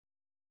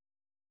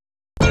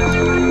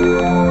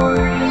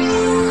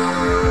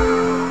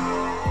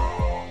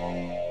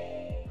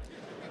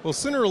Well,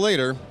 sooner or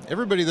later,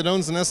 everybody that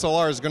owns an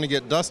SLR is going to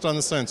get dust on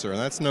the sensor, and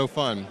that's no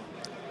fun.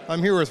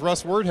 I'm here with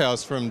Ross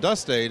Wordhouse from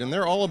Dust Aid, and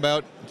they're all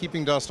about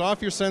keeping dust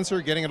off your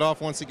sensor, getting it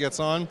off once it gets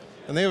on,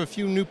 and they have a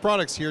few new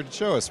products here to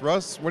show us.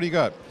 Russ, what do you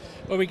got?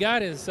 What we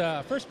got is,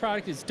 first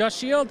product is Dust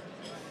Shield.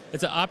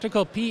 It's an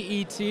optical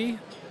PET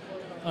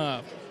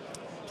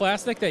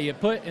plastic that you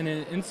put and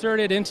insert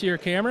it into your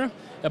camera.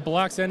 It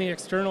blocks any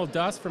external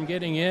dust from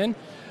getting in.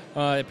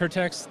 It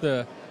protects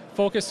the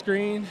focus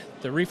screen,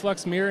 the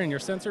reflex mirror, and your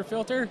sensor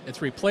filter.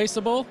 It's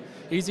replaceable,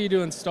 easy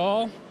to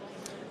install,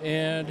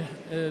 and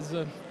is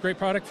a great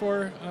product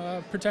for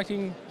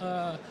protecting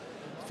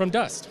from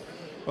dust.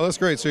 Well, that's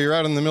great. So you're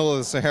out in the middle of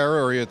the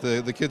Sahara, or you're at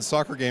the kids'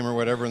 soccer game or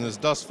whatever, and there's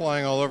dust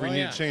flying all over, and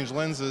you need to change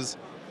lenses.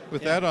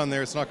 With that on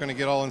there, it's not going to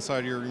get all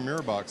inside your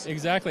mirror box.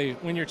 Exactly.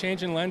 When you're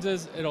changing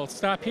lenses, it'll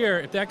stop here.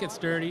 If that gets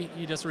dirty,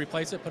 you just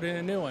replace it, put in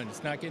a new one.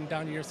 It's not getting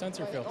down to your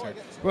sensor filter.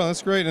 Well,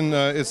 that's great, and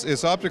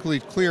it's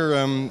optically clear,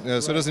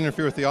 so it doesn't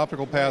interfere with the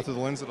optical path of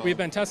the lens at all. We've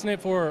been testing it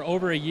for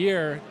over a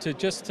year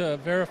just to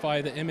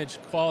verify the image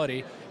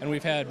quality, and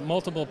we've had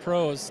multiple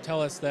pros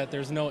tell us that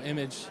there's no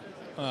image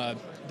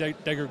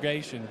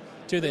degradation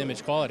to the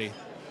image quality.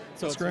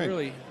 So that's great.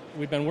 Really,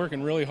 we've been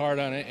working really hard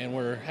on it, and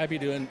we're happy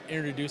to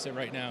introduce it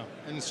right now.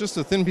 And it's just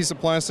a thin piece of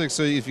plastic,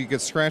 so if you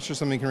get scratched or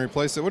something, you can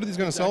replace it. What are these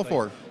going to sell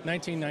for?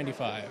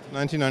 $19.95.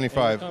 $19.95.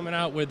 We're coming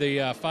out with the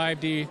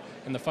 5D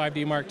and the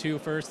 5D Mark II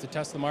first to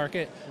test the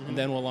market, and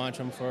then we'll launch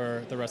them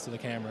for the rest of the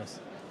cameras.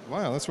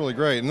 Wow, that's really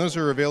great. And those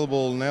are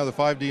available now, the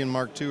 5D and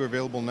Mark II are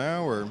available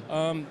now, or?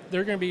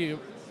 They're going to be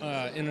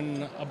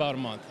in about a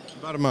month.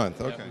 About a month,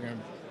 okay. Yep, we're going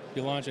to be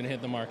launching and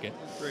hit the market.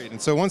 Great.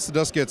 And so once the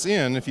dust gets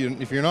in, if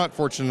you're not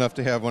fortunate enough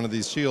to have one of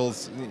these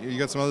shields, you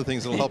got some other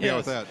things that'll help you out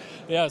with that.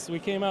 Yes, we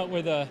came out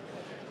with a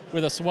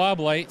swab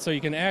light, so you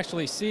can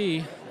actually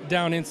see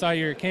down inside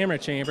your camera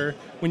chamber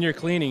when you're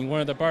cleaning. One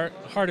of the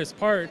hardest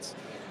parts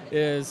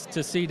is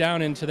to see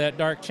down into that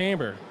dark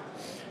chamber.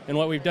 And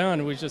what we've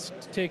done, we've just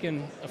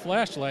taken a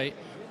flashlight,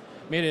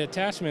 made an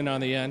attachment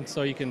on the end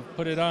so you can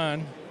put it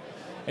on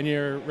and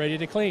you're ready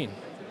to clean.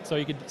 So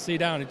you can see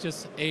down, it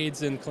just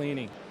aids in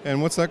cleaning.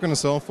 And what's that going to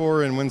sell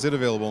for, and when's it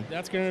available?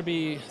 That's going to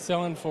be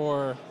selling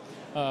for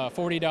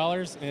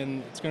 $40,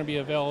 and it's going to be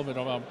available in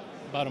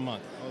about a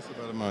month. Also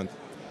about a month.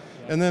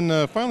 And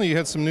then finally, you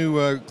had some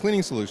new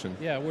cleaning solution.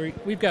 Yeah,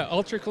 we've got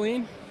Ultra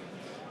Clean.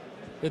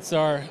 It's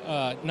our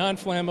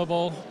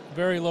non-flammable,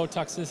 very low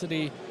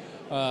toxicity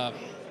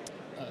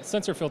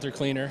sensor filter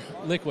cleaner,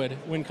 liquid.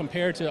 When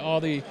compared to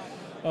all the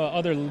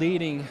other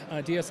leading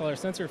DSLR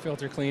sensor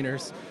filter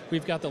cleaners,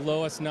 we've got the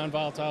lowest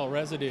non-volatile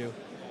residue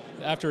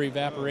after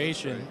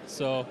evaporation.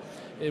 So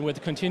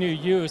with continued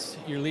use,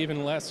 you're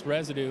leaving less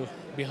residue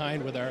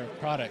behind with our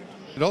product.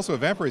 It also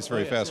evaporates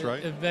very fast, right?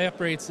 It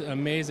evaporates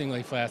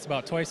amazingly fast,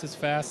 about twice as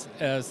fast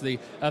as the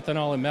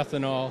ethanol and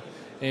methanol,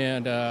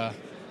 and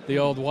the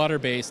old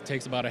water-based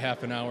takes about a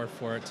half an hour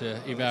for it to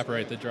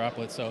evaporate the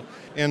droplets. So.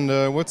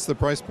 And what's the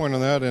price point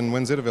on that, and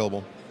when's it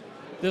available?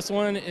 This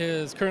one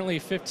is currently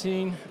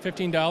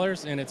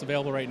 $15, and it's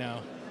available right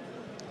now.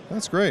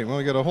 That's great. Well,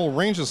 we got a whole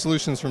range of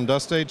solutions from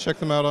Dust Aid. Check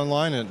them out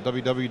online at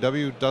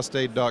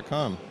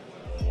www.dustaid.com.